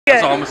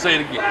That's all I'm gonna say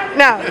it again.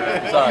 No.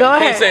 Sorry, Go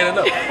ahead. can't say it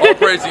enough. All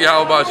praise to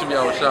Yahweh Shem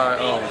Yahushai.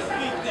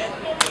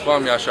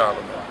 Kwam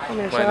Yashala.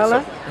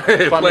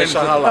 Kwam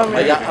Yashala.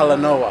 Maya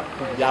Alanoa.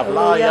 Yav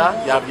Laya,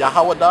 Yav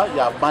Yahawada,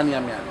 Yav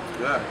Banyaman.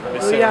 We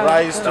say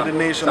rise to the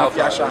nation of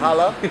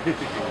Yashahala,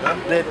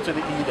 dead to the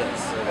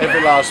Edens.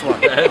 Every last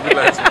one. Every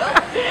last one.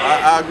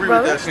 I agree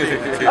with that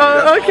statement.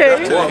 Oh,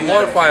 okay.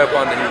 More fire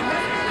upon the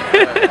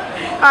heat.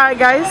 All right,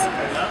 guys.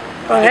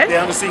 Go ahead. They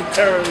haven't seen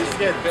terrorists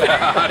yet.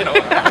 I know.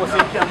 I was in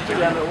Camp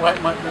 3 and the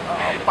white man,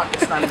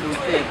 Pakistan do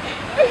thing.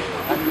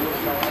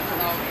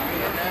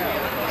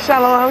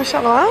 Shalom,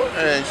 shalom.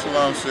 Hey,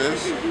 shalom,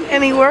 sis.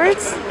 Any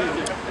words? The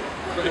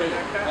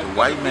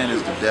white man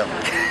is the devil.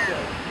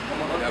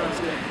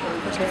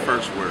 That's the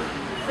first word.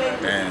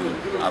 And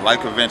I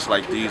like events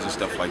like these and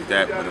stuff like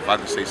that, but if I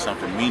could say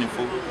something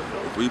meaningful,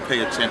 if we pay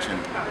attention,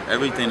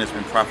 everything that's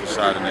been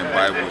prophesied in that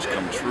Bible has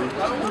come true,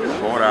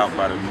 brought out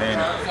by the men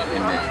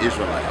and the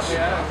Israelites.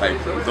 Like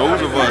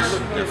those of us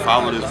that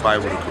follow this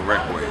Bible the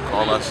correct way,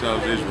 call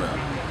ourselves Israel,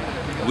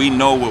 we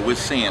know what we're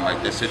seeing,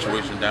 like that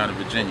situation down in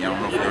Virginia. I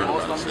don't know if you heard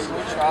about this,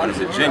 but in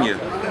Virginia,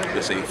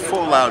 it's a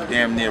full-out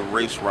damn near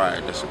race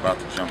riot that's about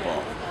to jump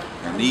off.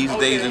 And these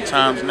days and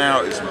times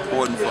now, it's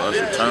important for us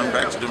to turn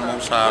back to the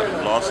Most High,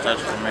 the law,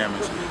 statutes,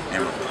 commandments,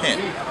 and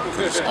repent,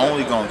 because it's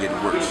only going to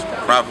get worse. The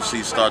prophecy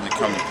is starting to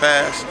come to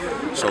pass.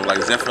 So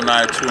like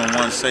Zephaniah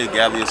 2:1 say,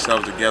 gather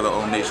yourselves together,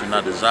 O nation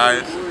not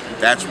desired.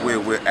 That's where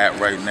we're at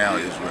right now,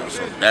 Israel.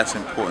 So that's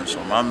important.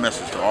 So my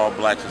message to all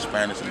blacks,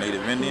 Hispanics, and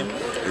Native Indian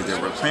is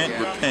that repent,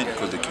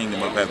 because the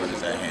kingdom of heaven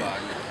is at hand.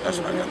 That's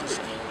what I got to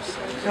say.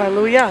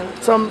 Hallelujah.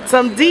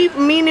 Some deep,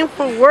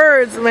 meaningful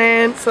words,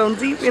 man. Some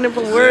deep,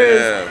 meaningful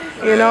words.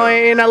 You know,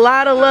 and a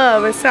lot of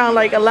love. It sounds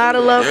like a lot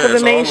of love for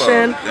the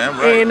nation.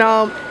 Right. And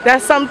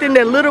that's something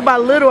that little by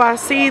little I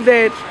see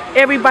that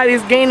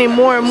everybody's gaining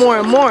more and more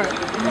and more.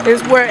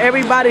 It's where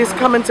everybody's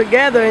coming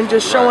together and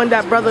just showing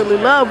that brotherly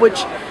love,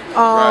 which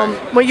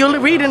when you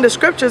read in the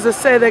scriptures, it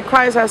said that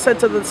Christ has said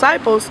to the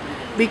disciples,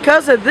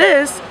 because of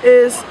this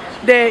is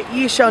that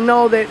ye shall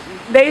know that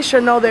they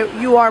should know that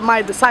you are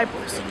my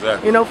disciples.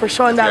 Exactly. You know, for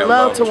showing that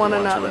love to one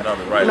another.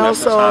 Right. You know,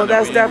 so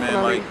that's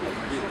definitely.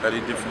 Like, petty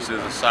differences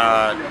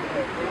aside,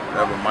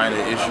 whatever minor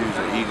issues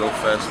or ego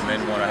fest men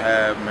want to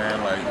have,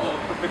 man, like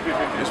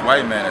this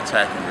white man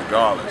attacking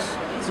regardless.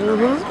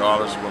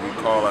 Regardless of what we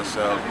call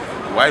ourselves.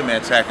 The white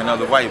man attacking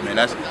other white men.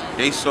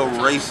 They so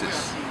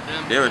racist.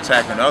 They're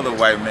attacking other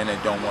white men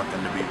that don't want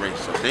them to be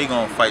racist. So if they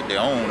gonna fight their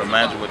own,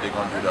 imagine what they're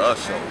gonna do to us.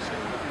 So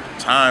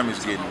time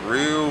is getting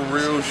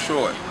real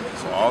short.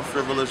 So all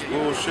frivolous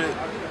bullshit,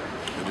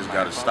 we just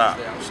gotta stop.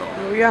 So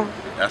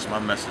that's my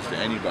message to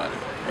anybody.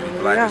 Any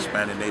black,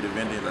 Hispanic, Native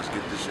Indian, let's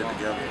get this shit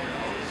together.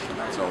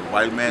 So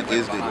white man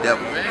is the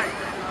devil.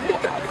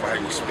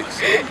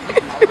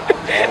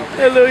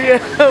 Hallelujah.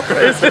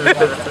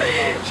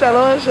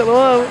 Shalom,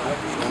 shalom.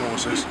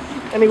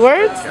 Any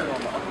words?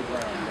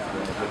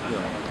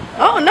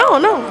 Oh,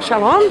 no.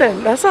 Shalom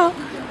then. That's all.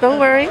 Don't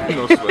worry.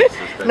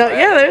 No,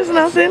 there's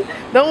nothing.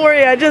 Don't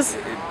worry. I just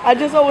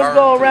always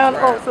go around.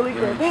 Oh,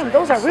 Salika. Damn,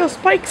 those are real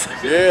spikes.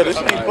 Yeah, this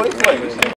should be spikes.